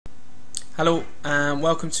Hello and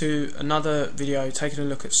welcome to another video taking a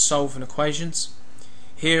look at solving equations.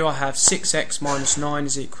 Here I have 6x minus 9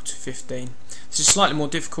 is equal to 15. This is slightly more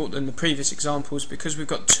difficult than the previous examples because we've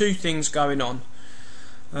got two things going on.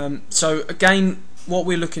 So again, what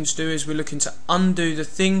we're looking to do is we're looking to undo the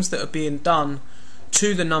things that are being done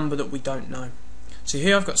to the number that we don't know. So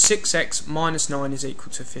here I've got 6x minus 9 is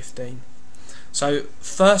equal to 15. So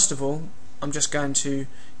first of all, I'm just going to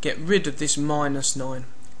get rid of this minus 9.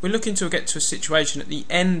 We're looking to get to a situation at the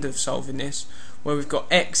end of solving this where we've got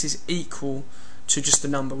x is equal to just a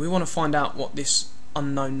number. We want to find out what this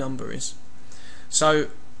unknown number is. So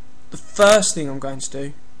the first thing I'm going to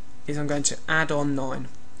do is I'm going to add on 9.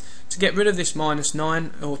 To get rid of this minus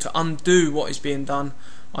 9, or to undo what is being done,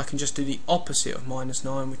 I can just do the opposite of minus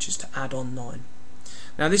 9, which is to add on 9.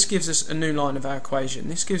 Now this gives us a new line of our equation.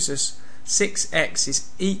 This gives us 6x is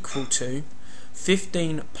equal to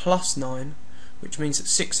 15 plus 9, which means that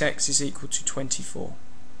 6x is equal to 24.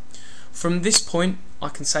 From this point I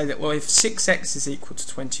can say that, well, if 6x is equal to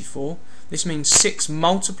 24, this means 6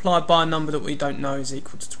 multiplied by a number that we don't know is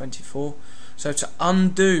equal to 24. So to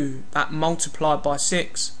undo that multiplied by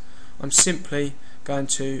 6, I'm simply going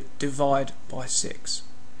to divide by 6.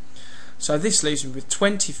 So this leaves me with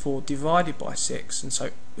 24 divided by 6, and so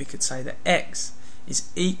we could say that x is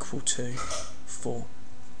equal to 4.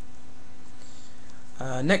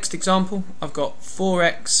 Next example, I've got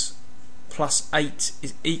 4x plus 8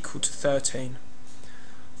 is equal to 13.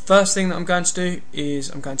 First thing that I'm going to do is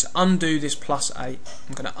I'm going to undo this plus 8.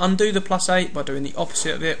 I'm going to undo the plus 8 by doing the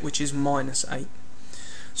opposite of it, which is minus 8.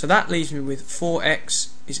 So that leaves me with 4x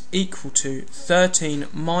is equal to 13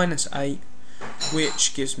 minus 8,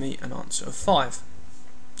 which gives me an answer of 5.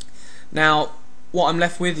 Now what I'm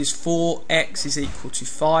left with is 4x is equal to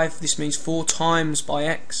 5. This means 4 times by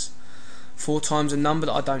x. 4 times a number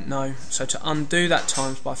that I don't know, so to undo that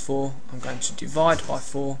times by 4 I'm going to divide by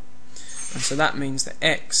 4, and so that means that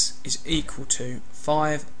x is equal to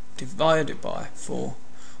 5 divided by 4,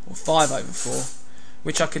 or 5 over 4,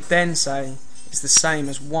 which I could then say is the same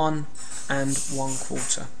as 1 and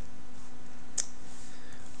 1/4.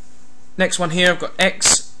 Next one here, I've got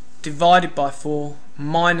x divided by 4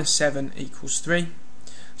 minus 7 equals 3.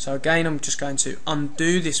 So again I'm just going to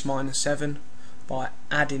undo this minus 7 by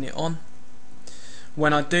adding it on.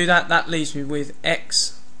 When I do that, that leaves me with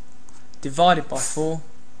x divided by 4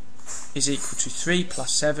 is equal to 3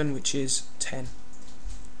 plus 7, which is 10.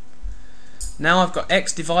 Now I've got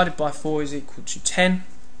x divided by 4 is equal to 10.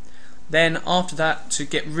 Then after that, to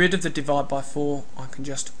get rid of the divide by 4, I can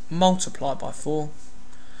just multiply by 4.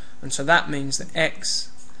 And so that means that x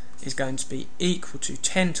is going to be equal to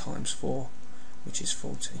 10 times 4, which is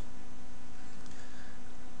 40.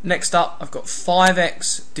 Next up, I've got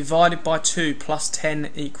 5x divided by 2 plus 10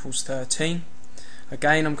 equals 13.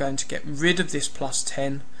 Again, I'm going to get rid of this plus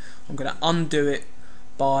 10. I'm going to undo it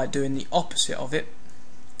by doing the opposite of it.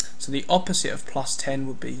 So the opposite of plus 10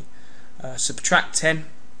 would be subtract 10.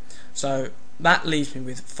 So that leaves me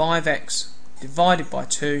with 5x divided by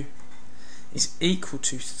 2 is equal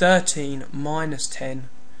to 13 minus 10,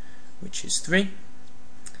 which is 3.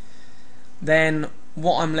 Then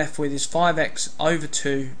what I'm left with is 5x over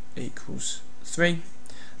 2 equals 3.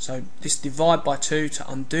 So this divide by 2, to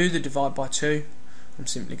undo the divide by 2, I'm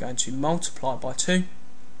simply going to multiply by 2,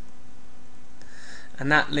 and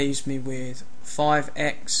that leaves me with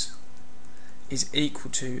 5x is equal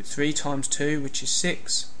to 3 times 2, which is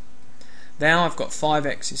 6. Now I've got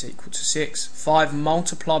 5x is equal to 6. 5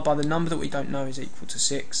 multiplied by the number that we don't know is equal to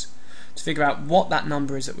 6. To figure out what that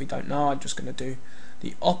number is that we don't know, I'm just going to do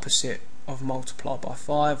the opposite of multiply by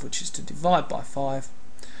 5, which is to divide by 5.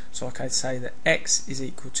 So I can say that x is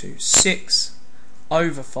equal to 6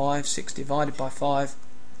 over 5, 6 divided by 5.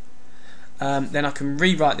 Then I can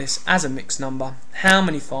rewrite this as a mixed number. How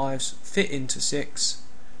many 5s fit into 6?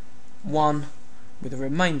 1 with a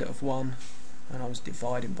remainder of 1, and I was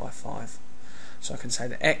dividing by 5. So I can say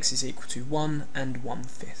that x is equal to 1 and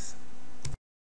 1/5.